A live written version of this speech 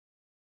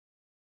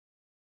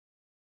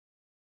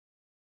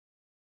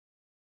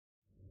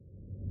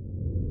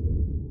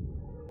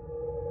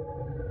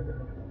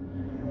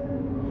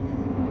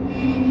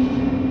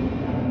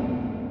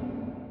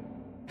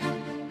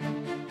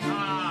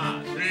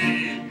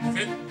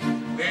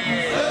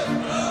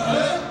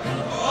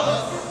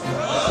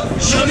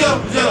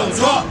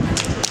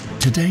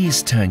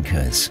Today's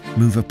tankers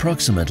move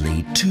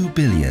approximately 2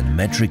 billion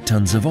metric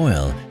tons of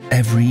oil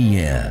every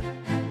year.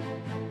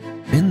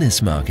 In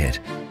this market,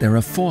 there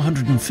are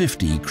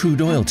 450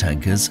 crude oil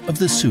tankers of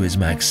the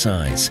SuezMAX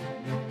size.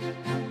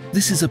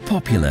 This is a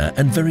popular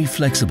and very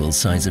flexible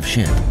size of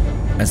ship,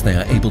 as they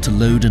are able to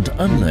load and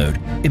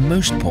unload in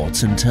most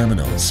ports and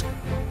terminals.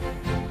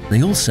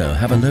 They also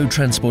have a low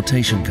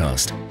transportation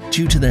cost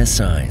due to their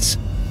size.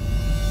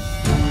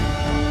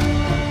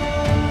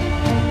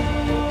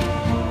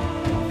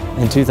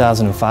 In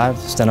 2005,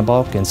 Stena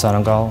Bulk and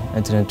Sonangol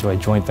entered into a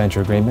joint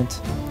venture agreement,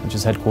 which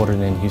is headquartered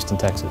in Houston,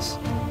 Texas.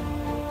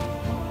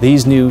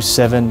 These new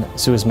 7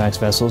 SuezMAX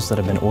vessels that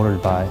have been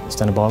ordered by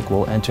Stena Bulk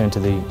will enter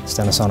into the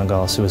Stena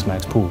Sonangol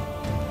SuezMAX pool.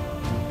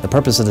 The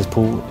purpose of this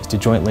pool is to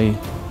jointly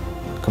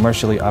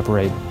commercially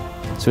operate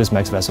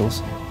SuezMAX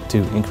vessels to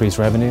increase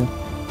revenue,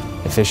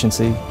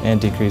 efficiency,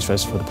 and decrease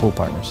risk for the pool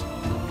partners.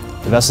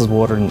 The vessels were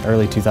ordered in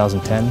early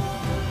 2010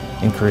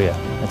 in Korea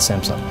at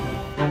Samsung.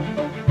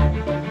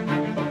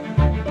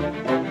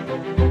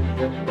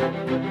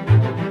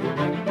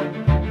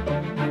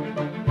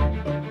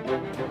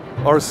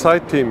 Our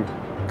site team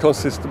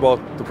consists about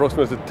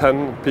approximately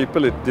 10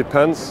 people. It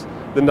depends.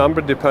 The number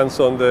depends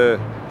on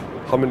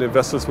how many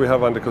vessels we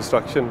have under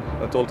construction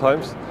at all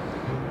times.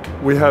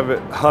 We have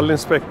hull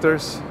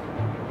inspectors,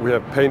 we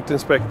have paint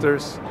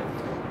inspectors,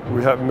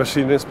 we have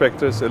machine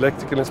inspectors,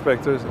 electrical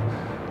inspectors,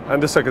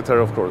 and the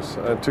secretary, of course.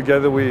 And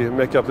together we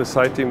make up the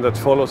site team that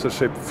follows the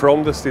ship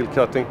from the steel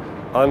cutting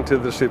until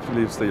the ship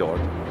leaves the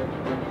yard.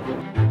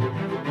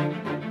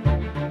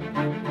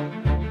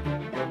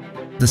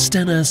 The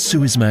Stena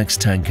SuezMAX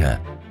tanker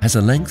has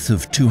a length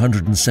of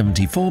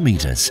 274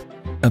 meters,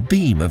 a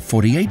beam of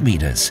 48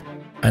 meters,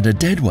 and a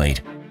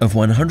deadweight of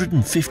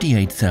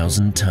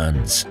 158,000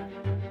 tons.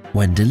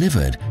 When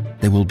delivered,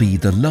 they will be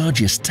the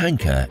largest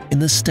tanker in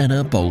the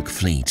Stena Bulk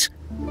fleet.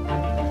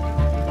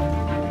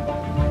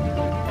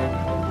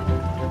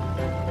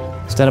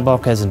 Stena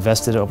Bulk has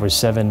invested over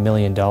 $7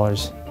 million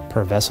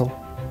per vessel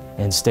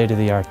in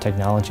state-of-the-art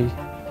technology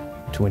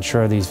to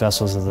ensure these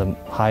vessels are the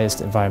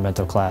highest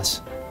environmental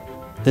class.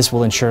 This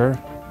will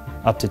ensure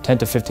up to 10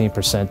 to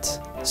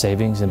 15%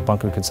 savings in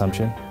bunker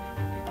consumption,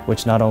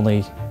 which not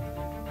only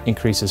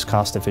increases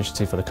cost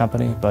efficiency for the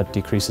company, but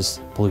decreases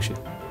pollution.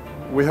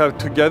 We have,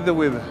 together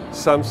with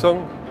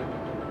Samsung,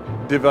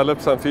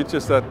 developed some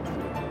features that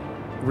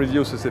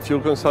reduces the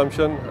fuel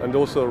consumption and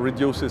also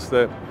reduces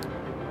the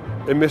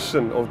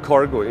emission of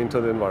cargo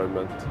into the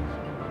environment.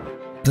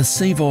 The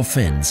Savor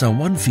fins are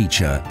one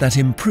feature that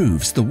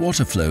improves the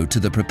water flow to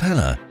the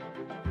propeller,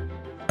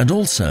 and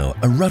also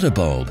a rudder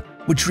bulb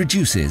which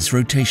reduces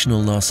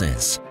rotational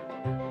losses.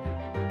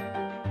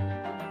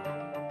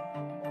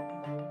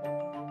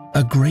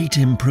 A great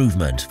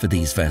improvement for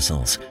these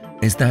vessels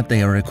is that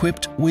they are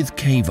equipped with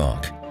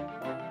KVOC.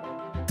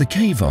 The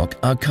KVOC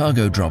are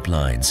cargo drop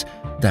lines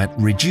that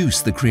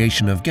reduce the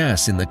creation of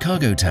gas in the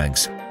cargo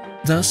tanks,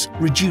 thus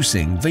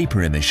reducing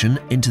vapor emission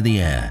into the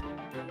air.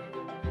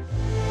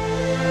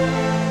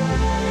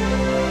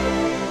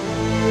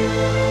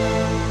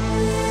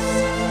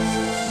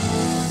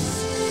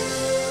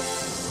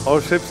 Our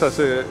ship has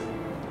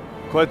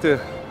quite an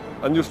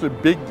unusually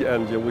big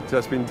engine which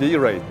has been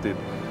derated,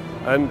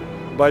 and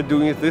by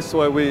doing it this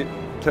way we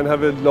can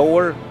have a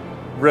lower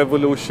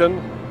revolution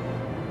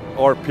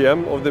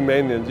RPM of the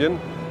main engine,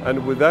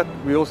 and with that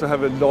we also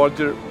have a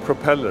larger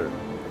propeller,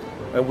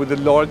 and with the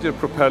larger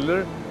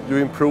propeller you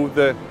improve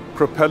the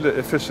propeller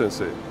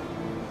efficiency,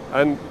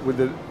 and with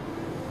the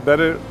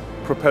better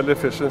propeller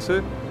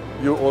efficiency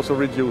you also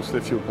reduce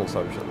the fuel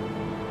consumption.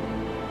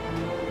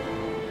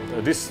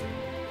 This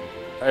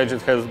engine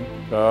has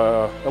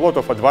a lot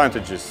of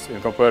advantages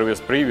in comparison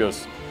with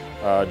previous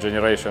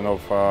generation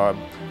of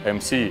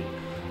MC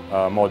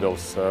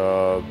models.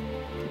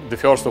 The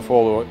first of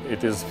all,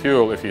 it is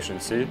fuel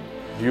efficiency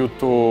due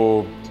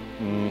to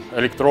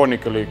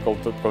electronically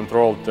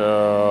controlled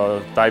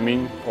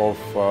timing of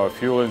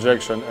fuel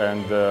injection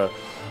and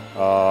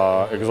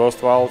exhaust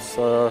valves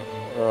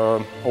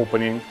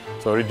opening,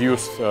 so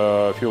reduced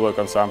fuel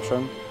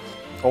consumption.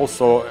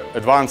 Also,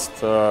 advanced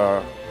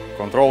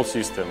control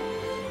system,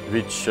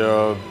 which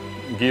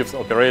gives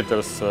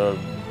operators a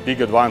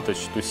big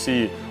advantage to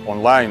see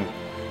online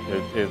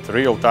at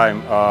real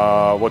time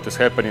what is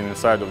happening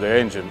inside of the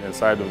engine,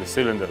 inside of the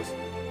cylinders.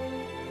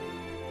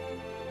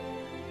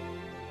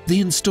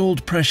 The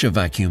installed pressure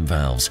vacuum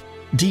valves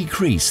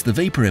decrease the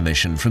vapor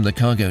emission from the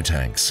cargo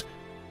tanks.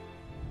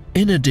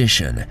 In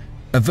addition,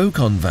 a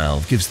Vocon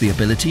valve gives the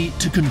ability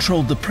to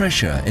control the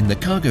pressure in the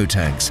cargo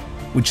tanks,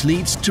 which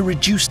leads to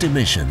reduced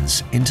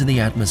emissions into the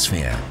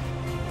atmosphere.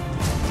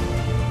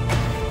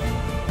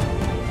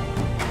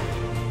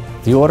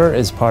 The order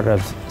is part of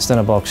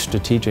Stena Bulk's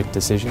strategic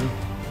decision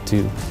to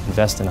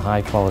invest in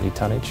high-quality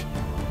tonnage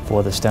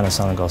for the Stena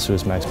Sonangol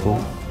SuezMAX pool,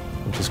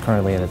 which is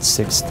currently in its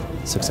 6th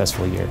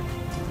successful year.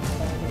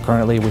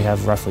 Currently, we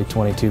have roughly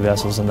 22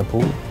 vessels in the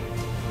pool.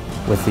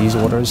 With these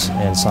orders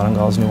and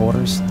Sonangol's new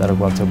orders, that'll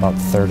go up to about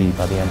 30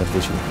 by the end of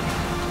this year.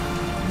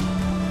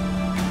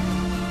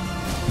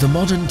 The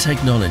modern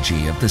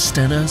technology of the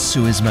Stena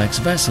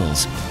SuezMAX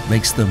vessels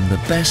makes them the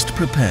best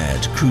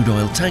prepared crude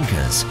oil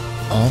tankers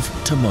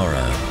of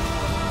tomorrow.